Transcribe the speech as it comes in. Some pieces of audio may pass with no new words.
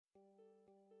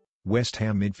West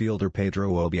Ham midfielder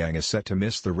Pedro Obiang is set to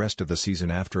miss the rest of the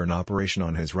season after an operation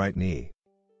on his right knee.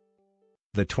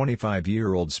 The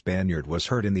 25-year-old Spaniard was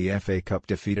hurt in the FA Cup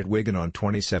defeat at Wigan on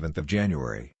 27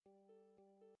 January.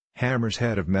 Hammers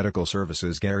head of medical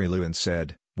services Gary Lewin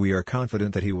said, "We are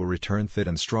confident that he will return fit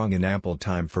and strong in ample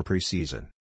time for pre-season."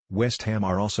 West Ham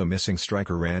are also missing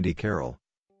striker Randy Carroll,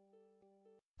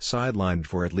 sidelined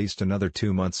for at least another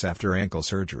 2 months after ankle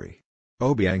surgery.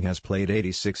 Obiang has played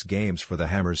 86 games for the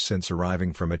Hammers since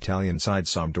arriving from Italian side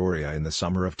Sampdoria in the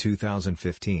summer of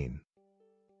 2015.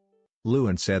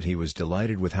 Lewin said he was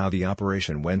delighted with how the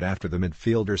operation went after the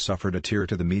midfielder suffered a tear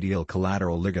to the medial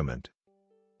collateral ligament.